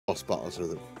Boss battles are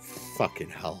the fucking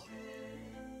hell.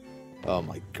 Oh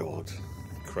my god.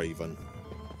 Craven.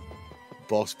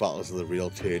 Boss battles are the real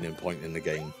turning point in the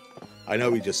game. I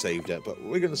know we just saved it, but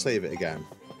we're going to save it again.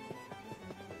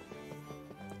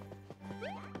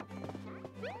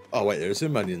 Oh wait, there is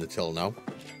some money in the till now.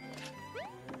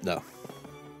 No.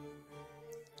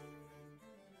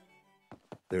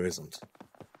 There isn't.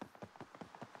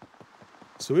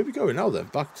 So where are we going now then?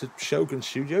 Back to Shogun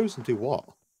Studios and do what?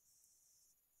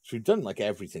 So we've done like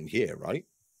everything here, right?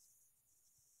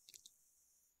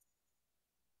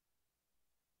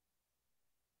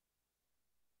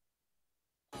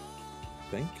 I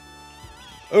think.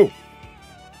 Oh!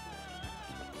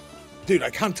 Dude, I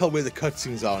can't tell where the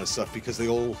cutscenes are and stuff because they're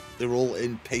all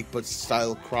in paper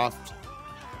style craft.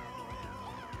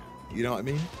 You know what I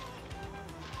mean?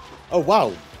 Oh wow!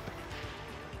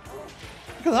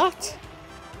 Look at that!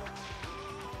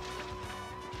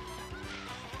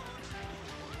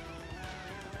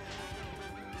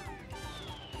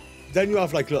 Then you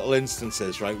have like little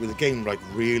instances, right, where the game like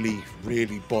really,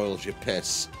 really boils your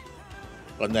piss.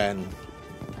 And then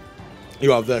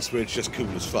you have this where it's just cool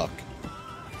as fuck.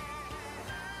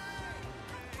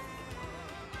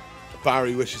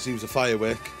 Barry wishes he was a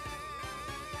firework.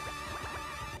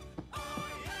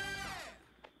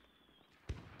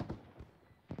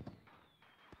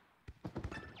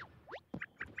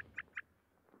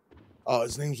 Oh,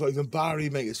 his name's not even Barry,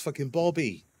 mate. It's fucking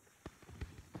Bobby.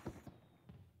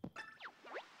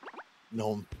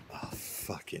 No, oh,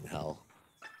 fucking hell.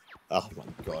 Oh my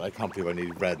god, I can't believe I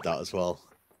nearly read that as well.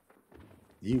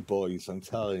 You boys, I'm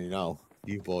telling you now.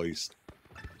 You boys.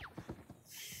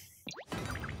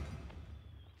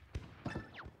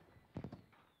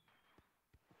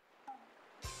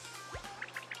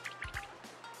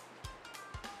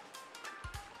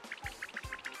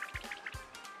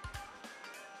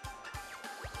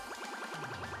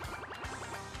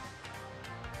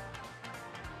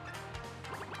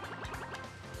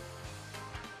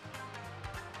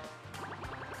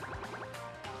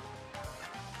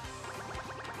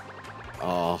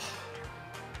 Oh,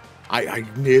 I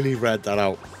nearly read that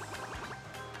out.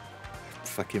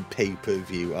 Fucking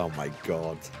pay-per-view. Oh my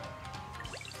god.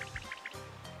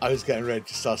 I was getting ready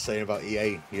to start saying about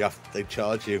EA. They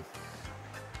charge you.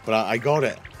 But I got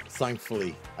it.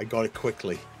 Thankfully. I got it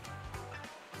quickly.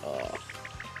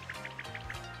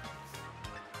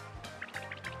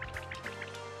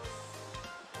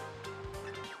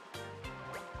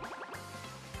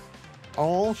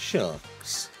 Oh,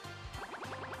 shucks.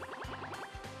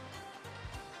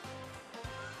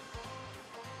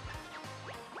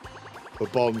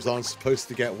 But bombs aren't supposed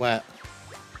to get wet.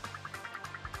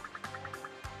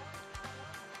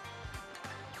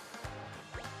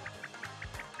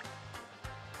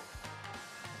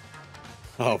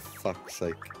 Oh, fuck's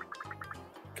sake.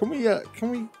 Can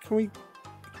we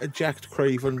eject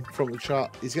Craven from the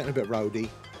chat? He's getting a bit rowdy.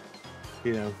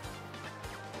 You know.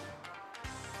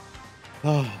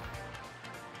 Oh.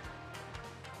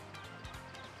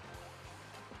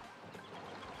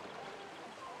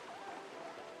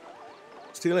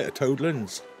 See you later,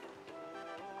 Toadlins.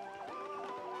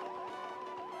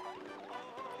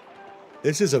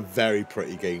 This is a very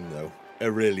pretty game, though. It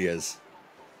really is.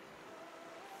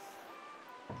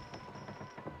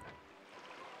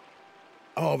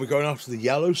 Oh, we're going after the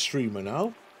yellow streamer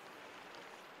now.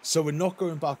 So we're not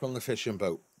going back on the fishing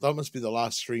boat. That must be the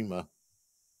last streamer.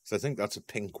 So I think that's a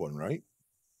pink one, right?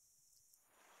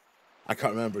 I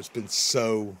can't remember. It's been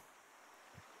so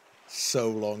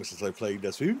long since I played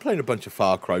this. We've been playing a bunch of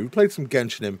Far Cry. We played some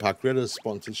Genshin Impact. We had a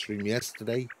sponsored stream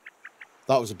yesterday.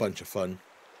 That was a bunch of fun.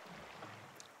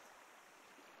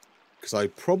 Because I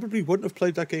probably wouldn't have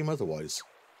played that game otherwise.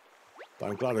 But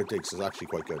I'm glad I did, because it's actually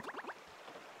quite good.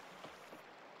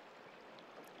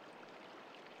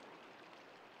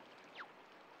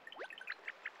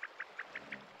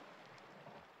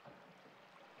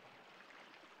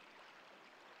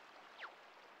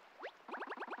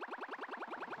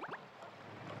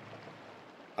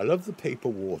 I love the paper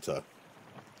water.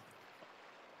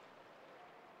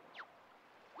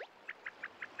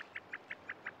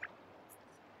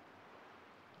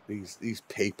 These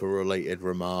paper related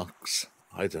remarks.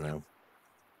 I don't know.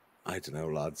 I don't know,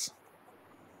 lads.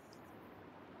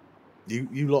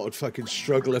 You lot would fucking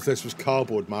struggle if this was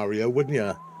cardboard Mario, wouldn't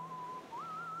you?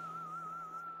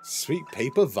 Sweet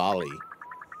Paper Valley.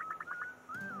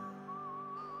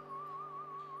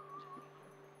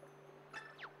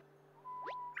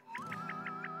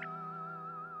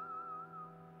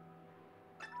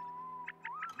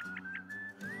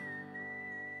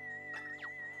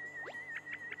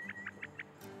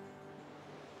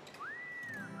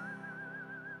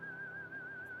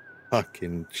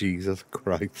 Fucking Jesus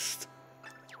Christ.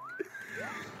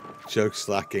 Joke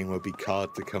slacking would be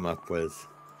hard to come up with.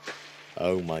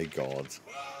 Oh my god.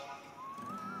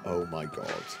 Oh my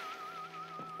god.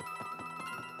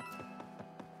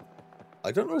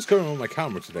 I don't know what's going on with my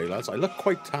camera today, lads. I look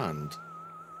quite tanned.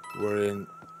 Where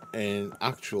in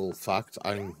actual fact,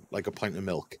 I'm like a pint of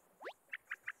milk.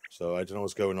 So I don't know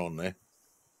what's going on there.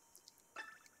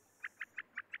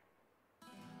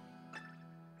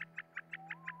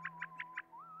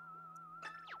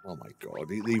 Oh my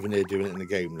god. Even they're doing it in the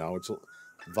game now. It's all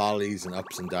valleys and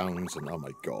ups and downs and oh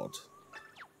my god.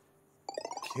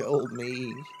 Kill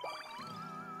me.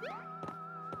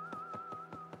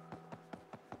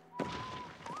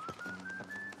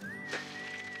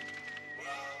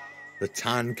 The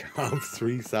Tan Cam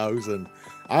 3000.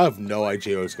 I have no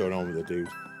idea what's going on with the dude.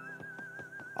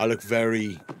 I look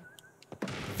very,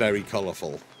 very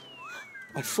colourful.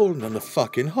 I've fallen on a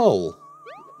fucking hole.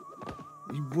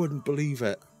 You wouldn't believe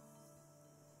it.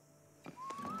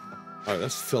 Alright,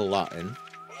 let's fill that in.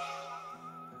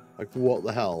 Like, what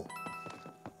the hell?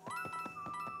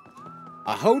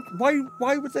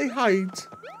 Why would they hide?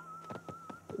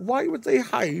 Why would they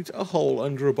hide a hole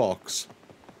under a box?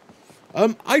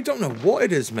 I don't know what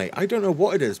it is, mate. I don't know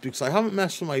what it is, because I haven't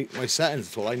messed with my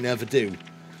settings at all. I never do.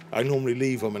 I normally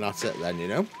leave them and that's it then, you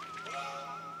know?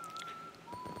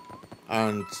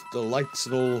 And the lights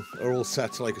are all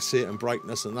set to like a certain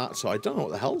brightness and that, so I don't know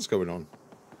what the hell's going on.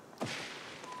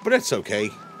 But it's okay.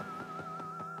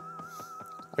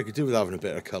 I could do with having a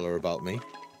bit of colour about me.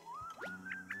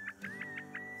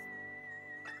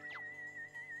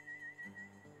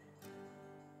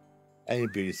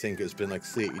 Anybody would think it's been like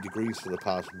 30 degrees for the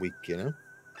past week, you know?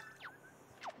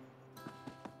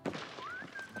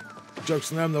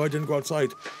 Jokes on them though, I didn't go outside.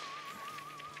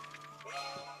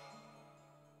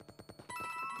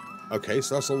 Okay,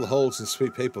 so that's all the holes in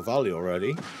Sweet Paper Valley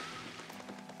already.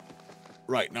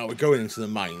 Right, now we're going into the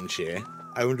mines here.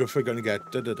 I wonder if we're going to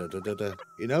get da-da-da-da-da-da.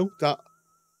 You know, that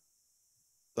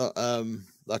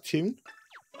tune?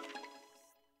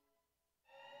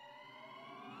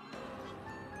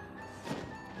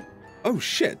 Oh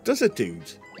shit, does it,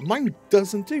 dude? Mine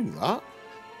doesn't do that.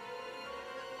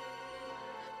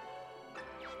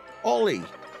 Ollie.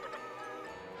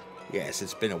 Yes,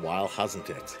 it's been a while, hasn't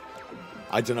it?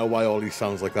 I don't know why Ollie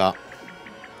sounds like that.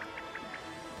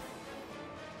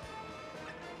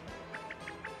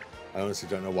 I honestly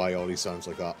don't know why Ollie sounds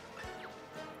like that.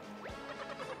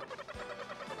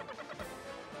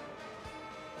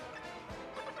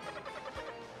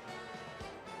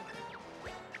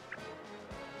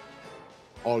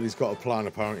 Ollie's got a plan,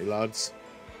 apparently, lads.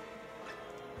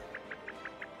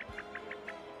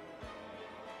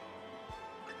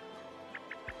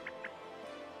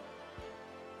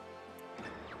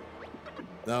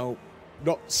 Now,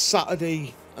 not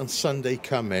Saturday and Sunday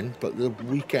coming, but the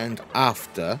weekend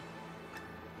after.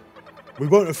 We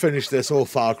won't have finished this or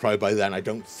Far Cry by then, I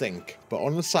don't think. But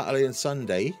on the Saturday and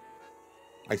Sunday,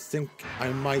 I think I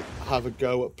might have a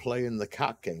go at playing the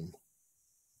cat game.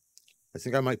 I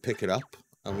think I might pick it up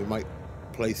and we might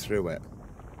play through it.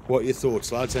 What are your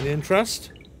thoughts, lads? Any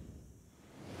interest?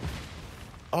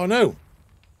 Oh, no.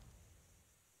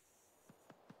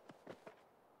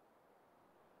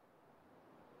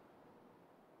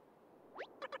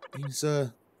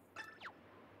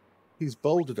 He's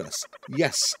bouldered us.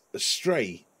 Yes, a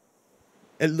stray.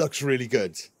 It looks really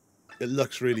good. It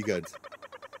looks really good.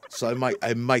 So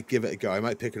I might give it a go. I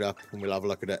might pick it up and we'll have a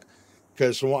look at it.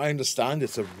 Because from what I understand,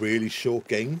 it's a really short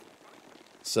game.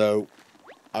 So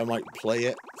I might play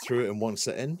it through it in one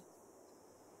sitting.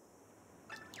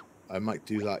 I might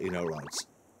do that, you know, lads.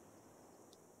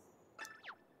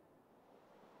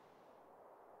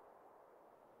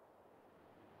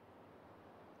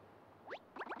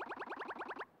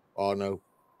 Oh no,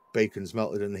 bacon's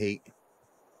melted in the heat.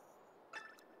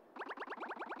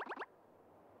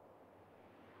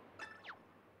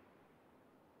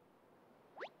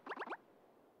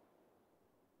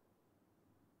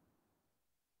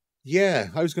 Yeah,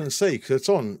 I was going to say, because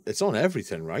it's on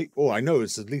everything, right? Oh, I know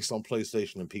it's at least on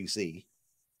PlayStation and PC.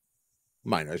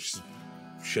 Mine, I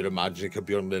should imagine it could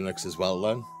be on Linux as well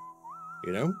then,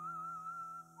 you know?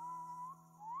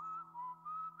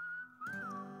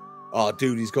 Oh,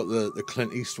 dude, he's got the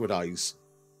Clint Eastwood eyes.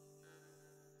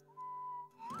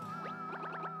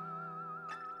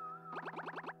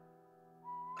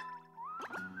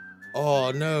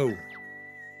 Oh, no.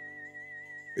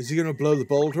 Is he going to blow the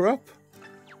boulder up?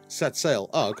 Set sail.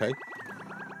 Oh, okay.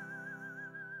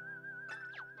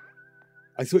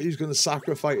 I thought he was going to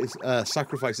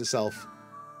sacrifice himself.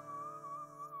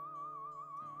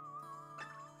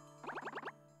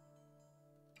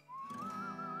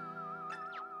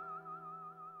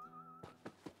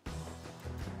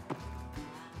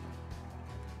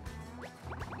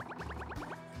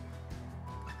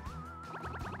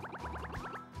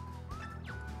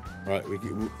 Right,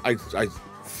 I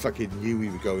fucking knew we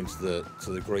were going to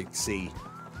the Great Sea.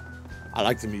 I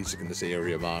like the music in this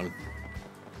area, man.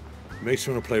 Makes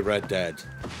me want to play Red Dead.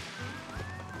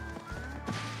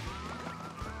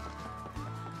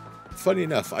 Funny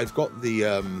enough, I've got the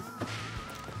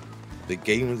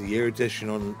Game of the Year edition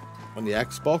on the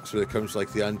Xbox, where it comes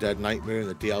like the Undead Nightmare and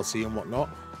the DLC and whatnot.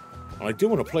 And I do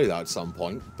want to play that at some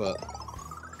point, but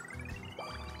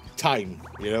time,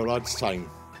 you know, lads, time.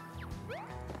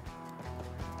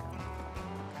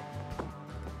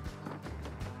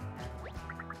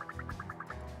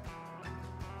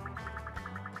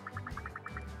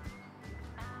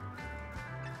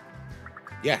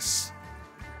 Yes.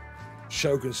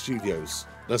 Shogun Studios.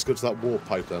 Let's go to that warp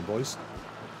pipe then, boys.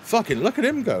 Fucking look at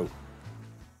him go.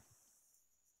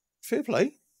 Fair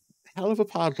play. Hell of a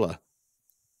paddler.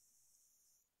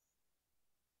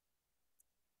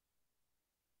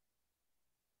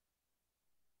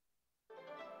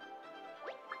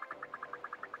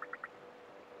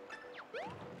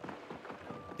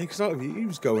 Because he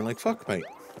was going like fuck, mate.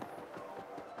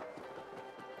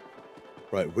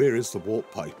 Right, where is the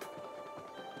warp pipe?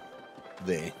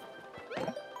 There.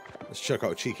 Let's check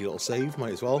out a cheeky little save,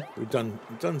 might as well. We've done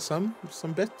some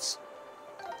bits.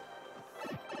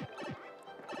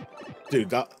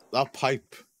 Dude, that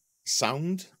pipe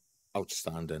sound,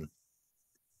 outstanding.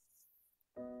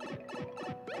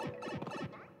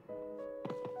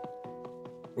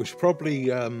 We should probably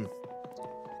have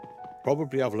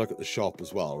a look at the shop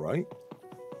as well, right?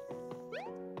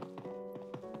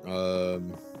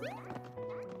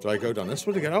 Did I go down this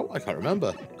way to get out? I can't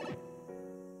remember.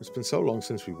 It's been so long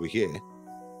since we were here.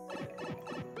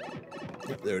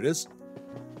 Yep, there it is.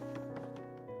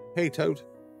 Hey, Toad.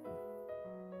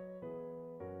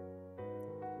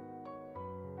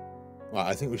 Right,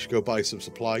 I think we should go buy some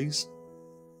supplies.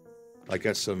 Like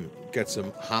get some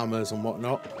hammers and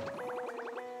whatnot.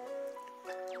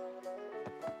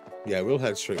 Yeah, we'll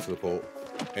head straight for the port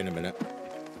in a minute.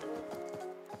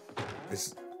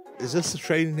 Is this the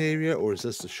trading area or is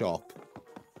this the shop?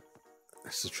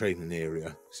 It's the trading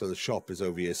area, so the shop is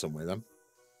over here somewhere then.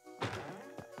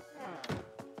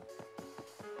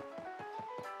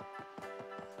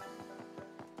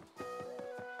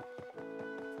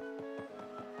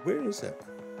 Where is it?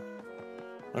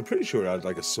 I'm pretty sure it had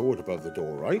like a sword above the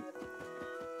door, right?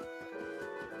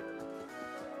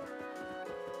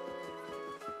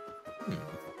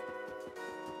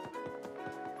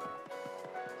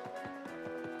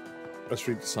 Let's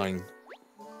read the sign.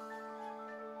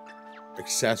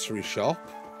 Accessory shop.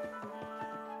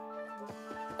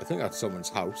 I think that's someone's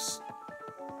house.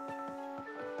 Oh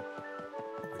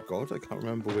my god, I can't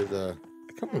remember where the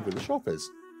shop is.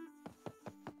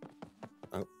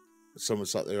 Oh, someone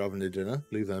sat there having their dinner.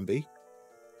 Leave them be.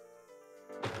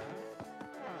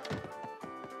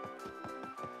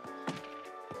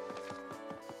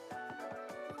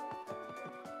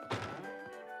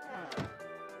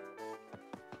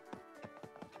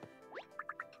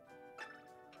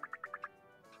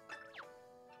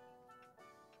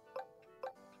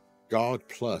 Guard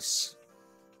Plus.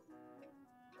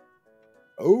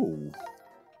 Oh.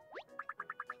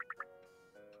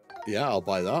 Yeah, I'll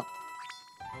buy that.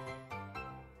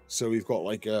 So we've got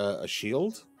like a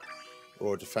shield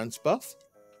or a defense buff.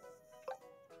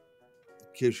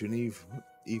 Gives you an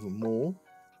even more.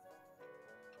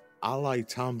 Ally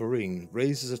Tambourine.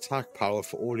 Raises attack power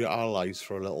for all your allies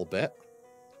for a little bit.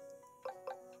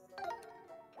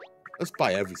 Let's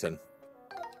buy everything.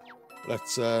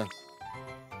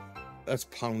 Let's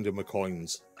pound him with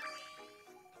coins.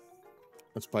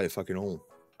 Let's buy it fucking all.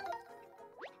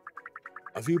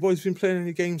 Have you boys been playing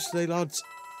any games today, lads?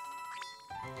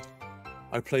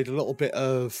 I played a little bit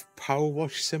of Power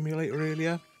Wash Simulator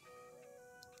earlier.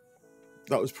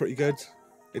 That was pretty good.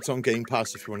 It's on Game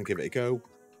Pass if you want to give it a go.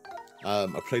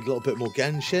 I played a little bit more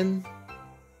Genshin.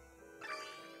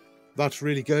 That's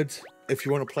really good. If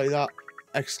you want to play that,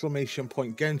 exclamation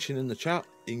point Genshin in the chat.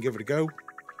 You can give it a go.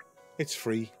 It's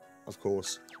free. Of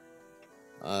course.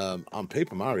 On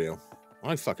Paper Mario.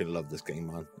 I fucking love this game,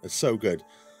 man. It's so good.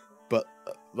 But,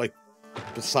 like,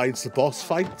 besides the boss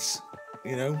fights,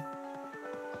 you know,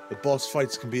 the boss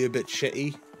fights can be a bit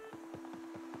shitty.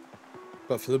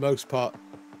 But for the most part,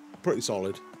 pretty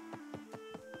solid.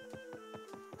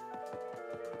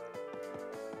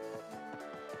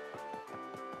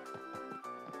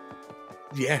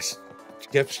 Yes,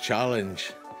 Skip's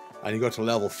challenge. And you got to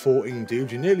level 14,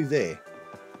 dude. You're nearly there.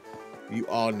 You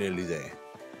are nearly there.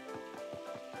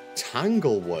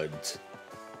 Tanglewood.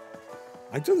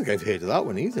 I don't think I've heard of that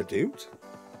one either, dude.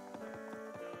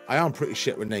 I am pretty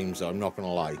shit with names, though, I'm not going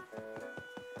to lie.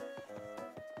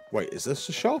 Wait, is this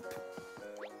the shop?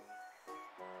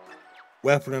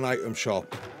 Weapon and item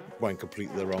shop went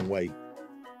completely the wrong way.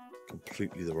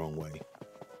 Completely the wrong way.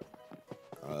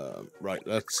 Right,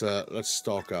 let's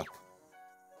stock up.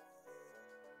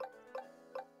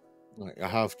 Right, I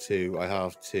have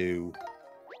to.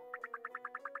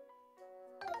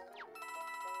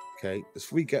 Okay,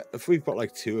 if we've got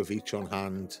like 2 of each on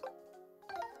hand,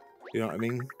 you know what I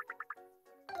mean?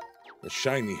 The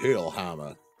shiny hurl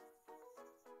hammer.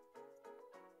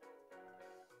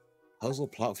 Puzzle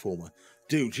platformer.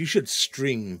 Dude, you should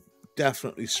stream,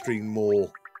 definitely stream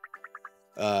more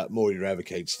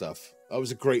Irrevocate stuff. That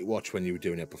was a great watch when you were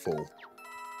doing it before.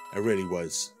 It really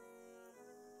was.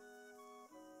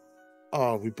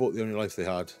 Oh, we bought the only life they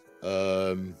had.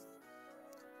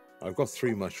 I've got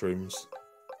 3 mushrooms.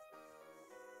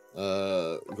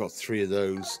 We've got 3 of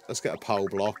those. Let's get a power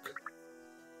block.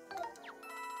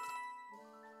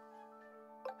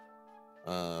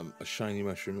 A shiny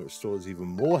mushroom that restores even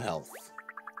more health.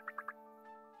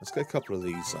 Let's get a couple of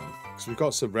these then. Because we've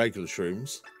got some regular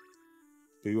shrooms.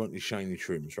 But we want these shiny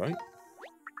shrooms, right?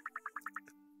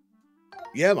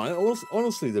 Yeah, man.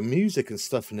 Honestly, the music and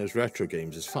stuff in those retro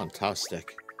games is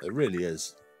fantastic. It really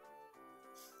is.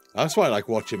 That's why I like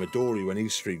watching Midori when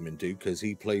he's streaming, dude, because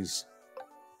he plays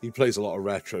a lot of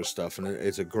retro stuff, and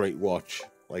it's a great watch.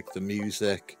 Like the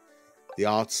music, the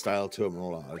art style to him and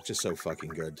all that. It's just so fucking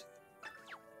good.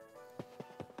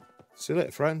 See you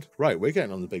later, friend. Right, we're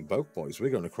getting on the big boat, boys.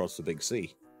 We're going across the big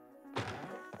sea.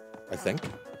 I think.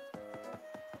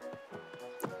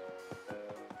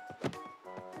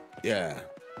 Yeah.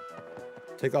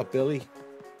 Take out Billy.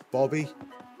 Bobby.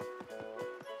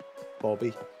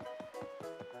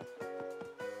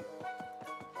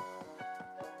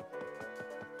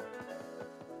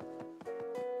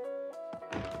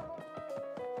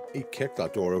 He kicked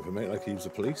that door open, mate, like he was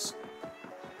the police.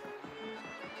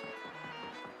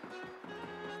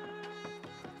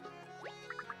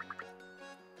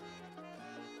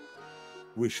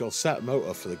 We shall set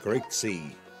motor for the great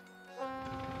sea.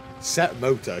 Set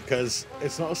motor, because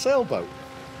it's not a sailboat,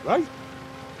 right?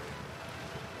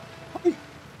 Hey,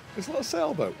 it's not a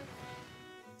sailboat.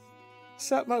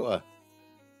 Set motor.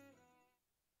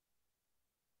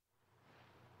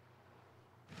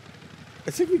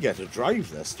 I think we get to drive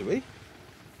this, do we?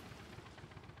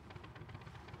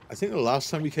 I think the last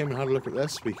time we came and had a look at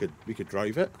this, we could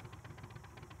drive it.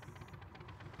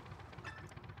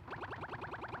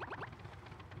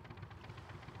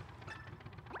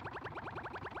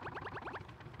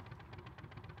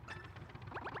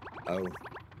 Oh,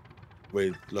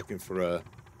 we're looking for a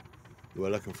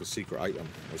secret item,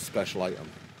 a special item.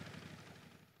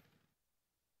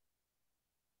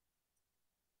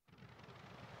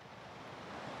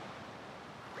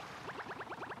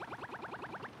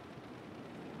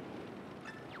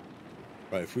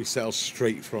 Right, if we sail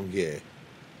straight from here.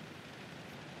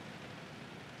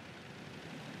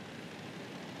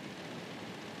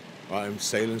 Right, I'm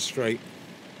sailing straight.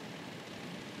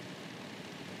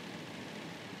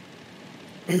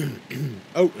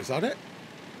 Oh, is that it?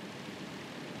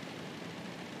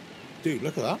 Dude,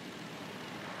 look at that.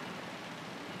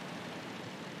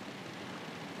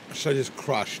 Should I just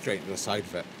crash straight into the side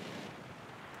of it?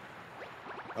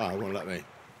 Oh, it won't let me.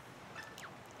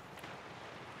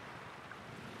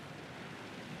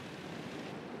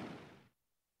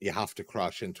 You have to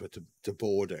crash into it to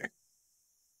board it.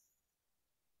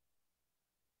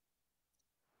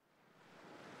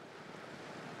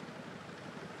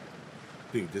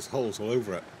 Dude, there's holes all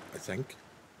over it, I think.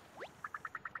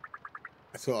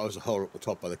 I thought I was a hole up the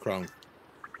top by the crown.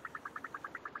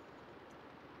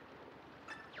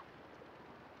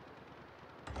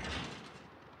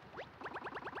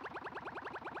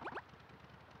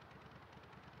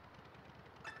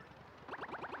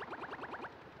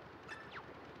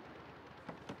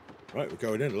 Right, we're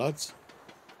going in, lads.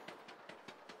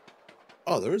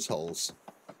 Oh, there is holes.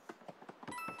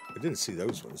 I didn't see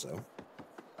those ones, though.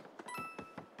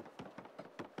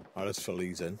 Alright, let's fill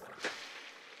these in.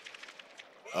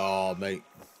 Oh, mate.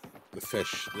 The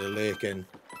fish, they're laking.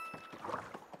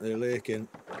 They're laking.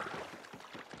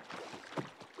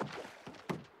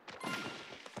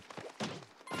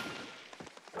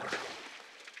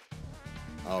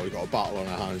 Oh, we've got a battle on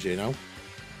our hands here now.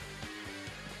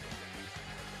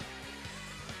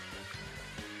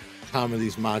 Hammer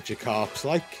these Magikarps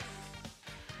like.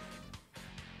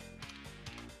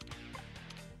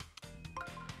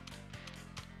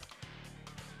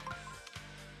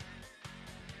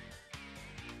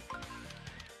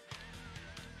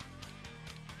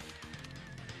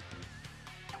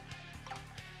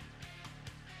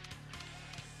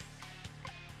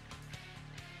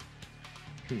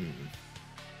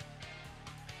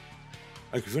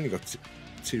 Like, we've only got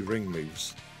two ring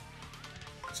moves.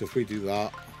 So if we do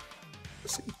that...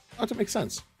 See, that doesn't make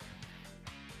sense.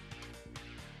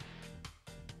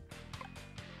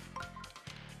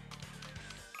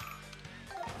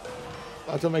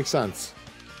 That doesn't make sense.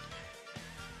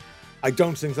 I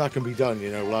don't think that can be done,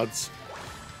 you know, lads.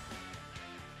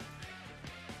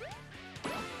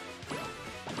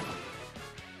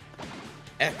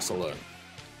 Excellent.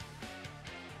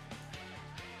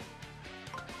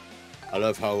 I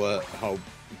love how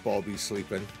Bobby's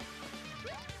sleeping.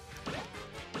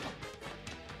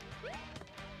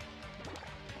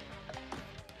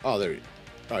 Oh, there he...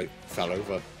 Right, fell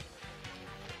over.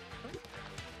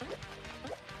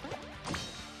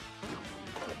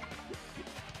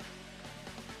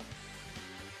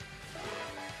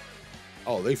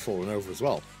 Oh, they've fallen over as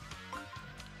well.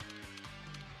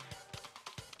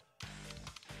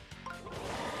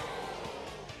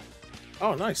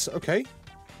 Oh, nice. Okay.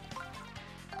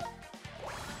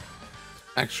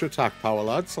 Extra attack power,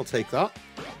 lads. I'll take that.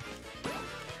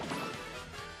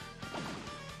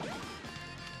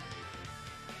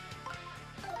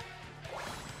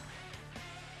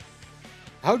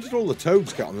 How did all the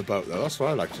toads get on the boat, though? That's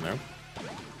what I'd like to know.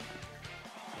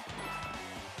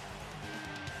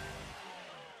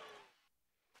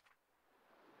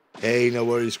 Hey, no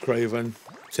worries, Craven.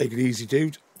 Take it easy,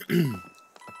 dude.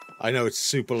 I know it's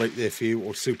super late there for you,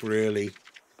 or super early.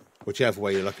 Whichever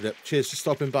way you look at it. Cheers for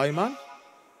stopping by, man.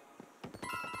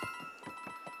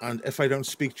 And if I don't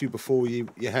speak to you before you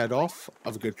head off,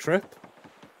 have a good trip.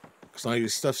 Because I know your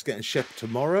stuff's getting shipped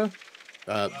tomorrow.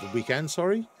 The weekend,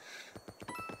 sorry.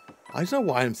 I don't know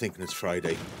why I'm thinking it's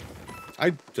Friday. I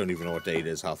don't even know what day it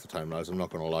is half the time, guys. I'm not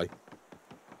going to lie.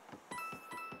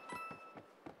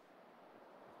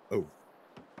 Oh.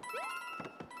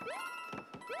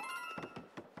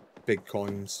 Big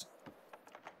coins.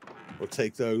 We'll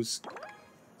take those.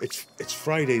 It's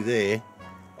Friday there.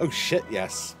 Oh shit,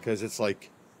 yes. Because it's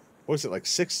like... What is it, like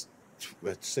 6...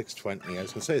 It's 6:20. I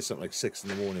was going to say it's something like 6 in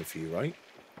the morning for you, right?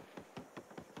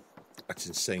 That's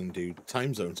insane, dude.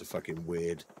 Time zones are fucking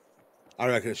weird. I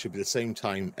reckon it should be the same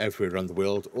time everywhere around the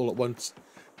world, all at once.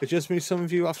 It just means some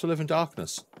of you have to live in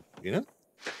darkness, you know?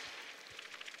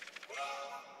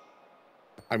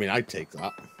 I mean, I'd take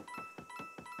that,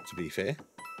 to be fair.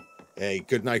 Hey,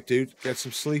 good night, dude. Get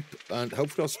some sleep, and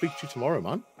hopefully I'll speak to you tomorrow,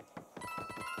 man.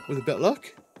 With a bit of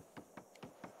luck.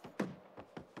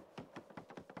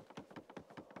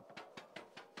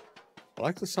 I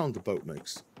like the sound the boat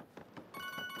makes.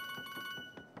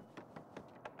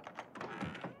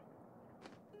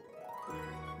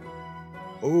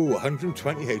 Oh,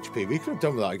 120 HP. We could have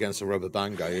done with that against a rubber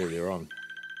band guy earlier on.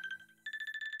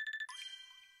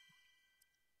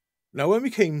 Now, when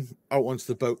we came out onto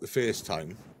the boat the first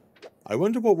time, I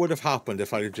wonder what would have happened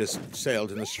if I had just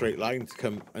sailed in a straight line to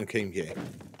come and came here.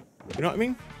 You know what I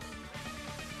mean?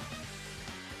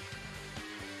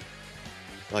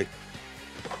 Like,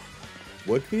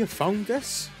 would we have found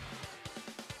this?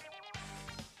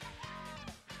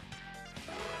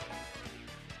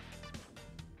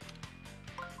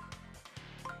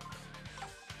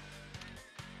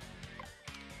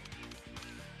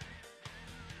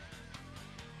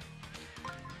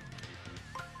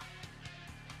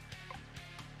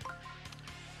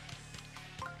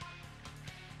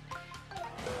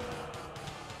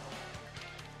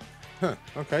 Huh,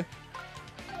 okay.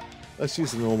 Let's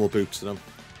use the normal boots then.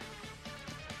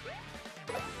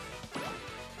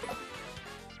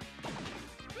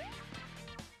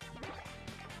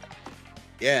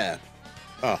 Yeah.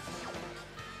 Oh.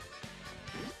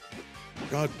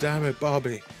 God damn it,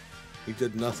 Bobby. He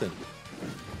did nothing.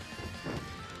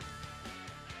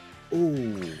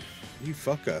 Ooh, you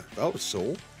fucker. That was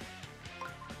sore.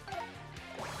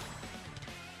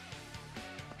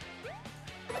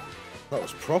 That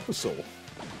was proper sore.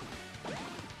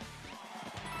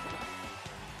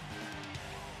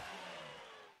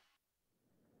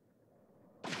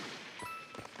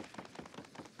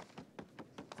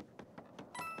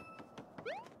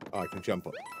 Oh, I can jump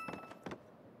up.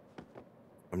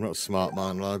 I'm not a smart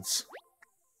man, lads.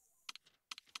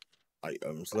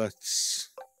 Items. Let's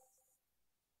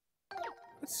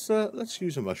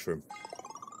use a mushroom.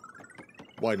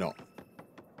 Why not?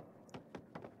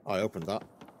 I opened that.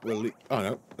 We'll oh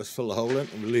no, let's fill the hole in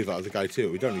and we'll leave that as the guy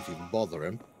too. We don't need to even bother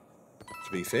him,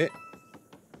 to be fair.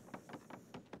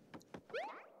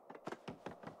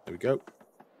 There we go.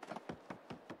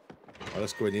 Right,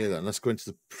 let's go in here then. Let's go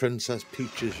into the Princess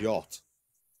Peach's yacht.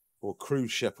 Or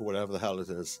cruise ship or whatever the hell it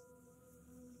is.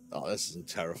 Oh, this isn't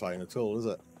terrifying at all, is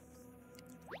it?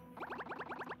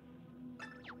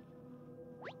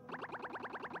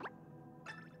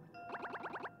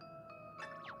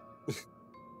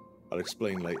 I'll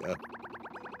explain later.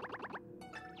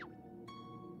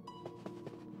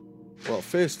 Well,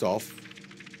 first off,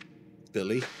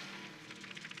 Billy,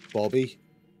 Bobby,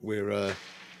 we're going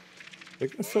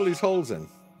to fill these holes in,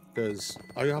 because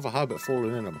I have a habit of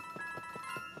falling in them.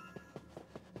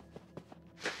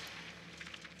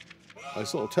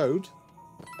 Nice little toad.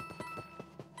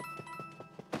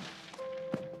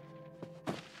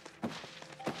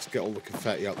 Let's get all the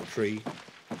confetti out the tree.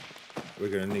 We're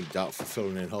going to need that for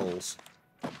filling in holes.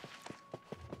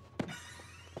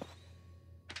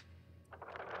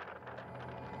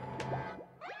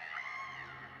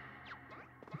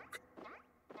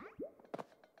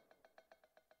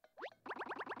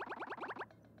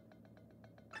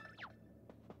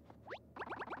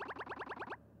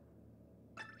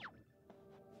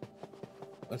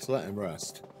 Let's let him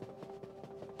rest.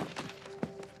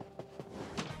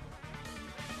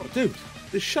 Oh, dude,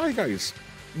 there's Shy Guys.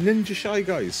 Ninja Shy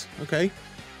Guys. Okay.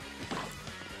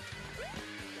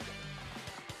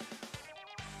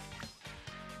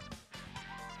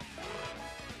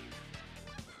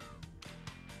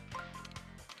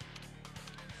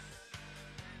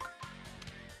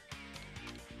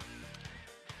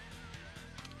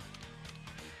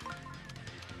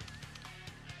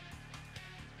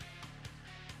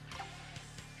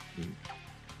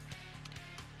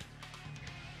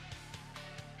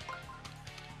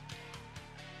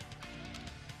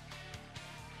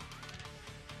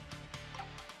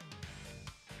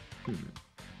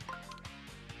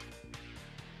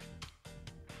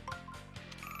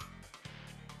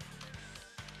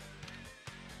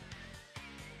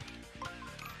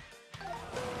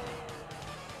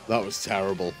 That was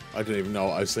terrible. I don't even know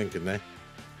what I was thinking there.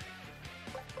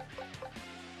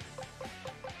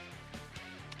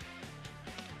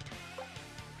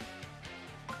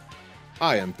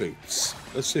 Iron boots.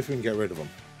 Let's see if we can get rid of them.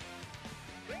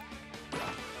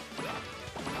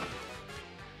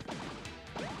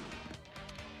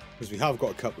 Because we have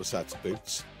got a couple of sets of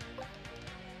boots.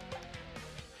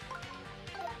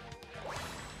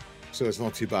 So it's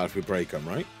not too bad if we break them,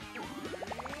 right?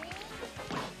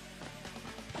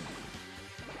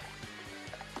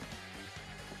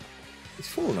 It's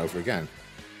fallen over again.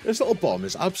 This little bomb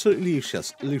is absolutely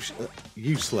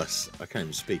useless. I can't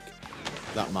even speak.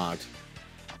 That mad.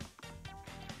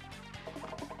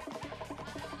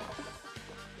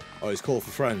 Oh, he's called for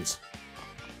friends.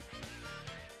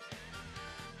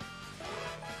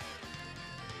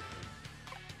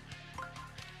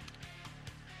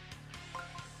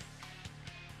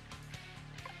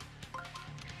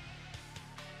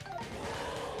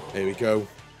 There we go.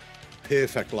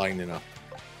 Perfect lining up.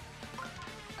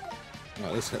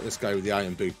 Right, let's hit this guy with the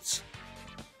iron boots.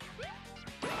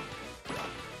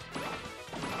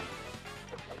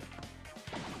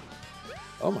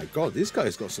 Oh my god, this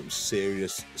guy's got some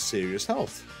serious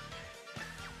health.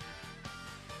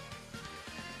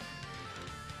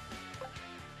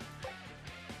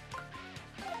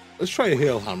 Let's try a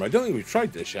heal hammer. I don't think we've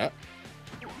tried this yet.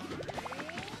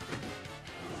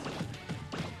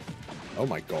 Oh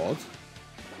my god.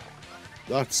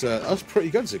 That's pretty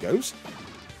good as it goes.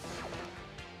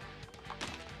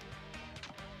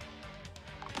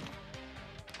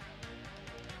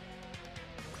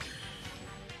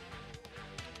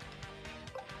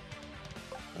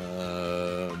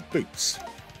 Boots.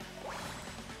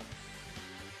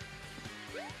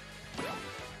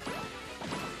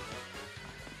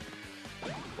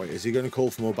 Wait, is he going to call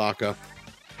for more backup?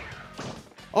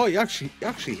 Oh, he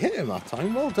actually hit him that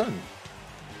time. Well done.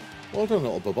 Well done,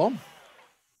 little Bob-omb.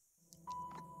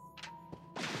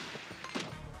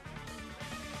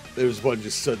 There was one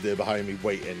just stood there behind me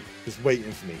waiting. Just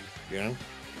waiting for me, you know?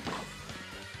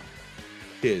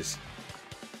 Cheers.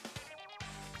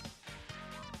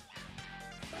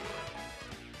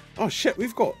 Oh shit,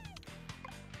 we've got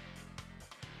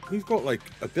like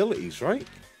abilities, right?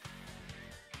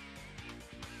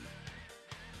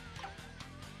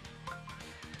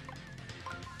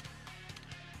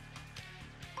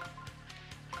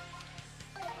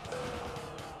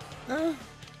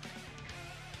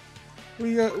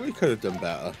 We could have done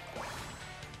better.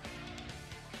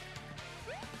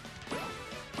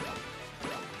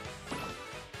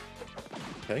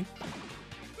 Okay.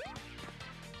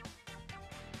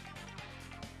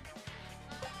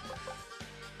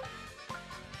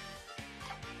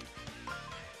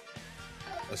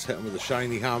 Let's hit him with a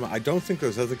shiny hammer. I don't think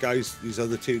those other guys, these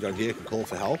other two down here, can call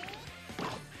for help.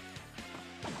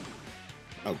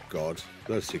 Oh god,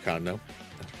 those two can now.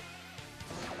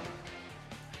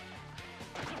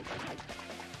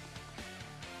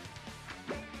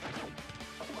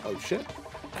 Oh shit.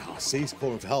 Oh, see, he's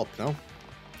calling for help now.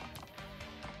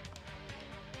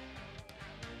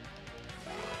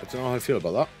 don't know how I feel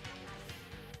about that.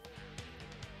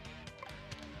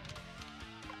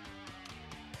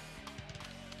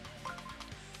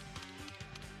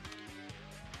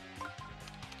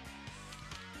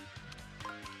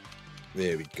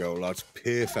 There we go, lads.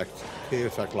 Perfect.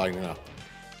 Perfect lining up.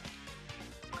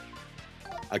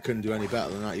 I couldn't do any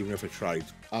better than that, even if I tried.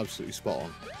 Absolutely spot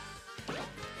on.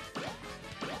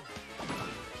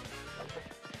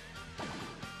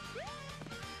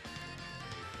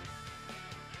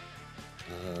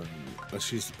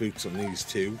 Let's use the boots on these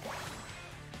two.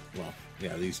 Well,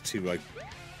 yeah, these two, like,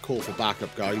 call for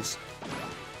backup guys.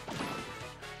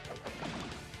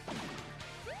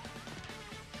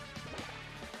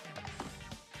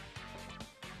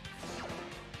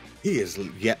 He is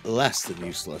yet less than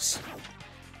useless.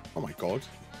 Oh my god.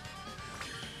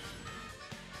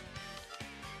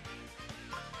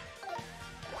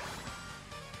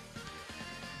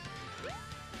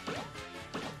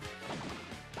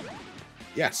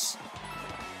 Yes.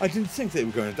 I didn't think they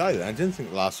were going to die then. I didn't think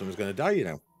the last one was going to die, you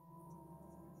know.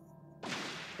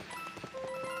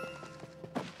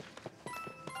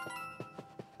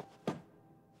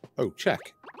 Oh,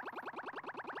 check.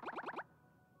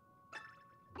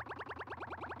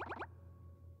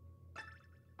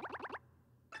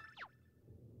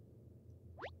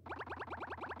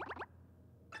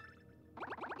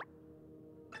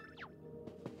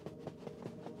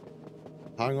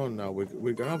 Hang on now, we're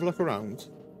going to have a look around.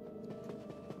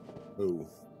 Oh.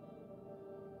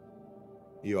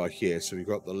 You are here, so we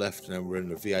go up the left and then we're in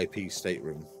the VIP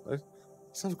stateroom.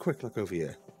 Let's have a quick look over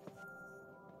here.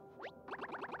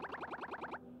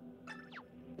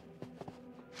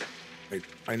 Wait,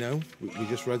 I know, we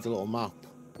just read the little map.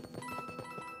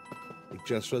 We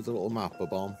just read the little map,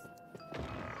 Bomb.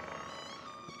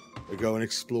 We're going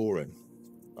exploring.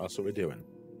 That's what we're doing.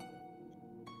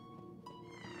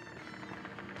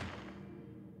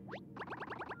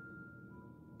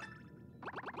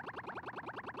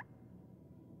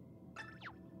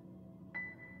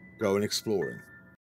 Going exploring.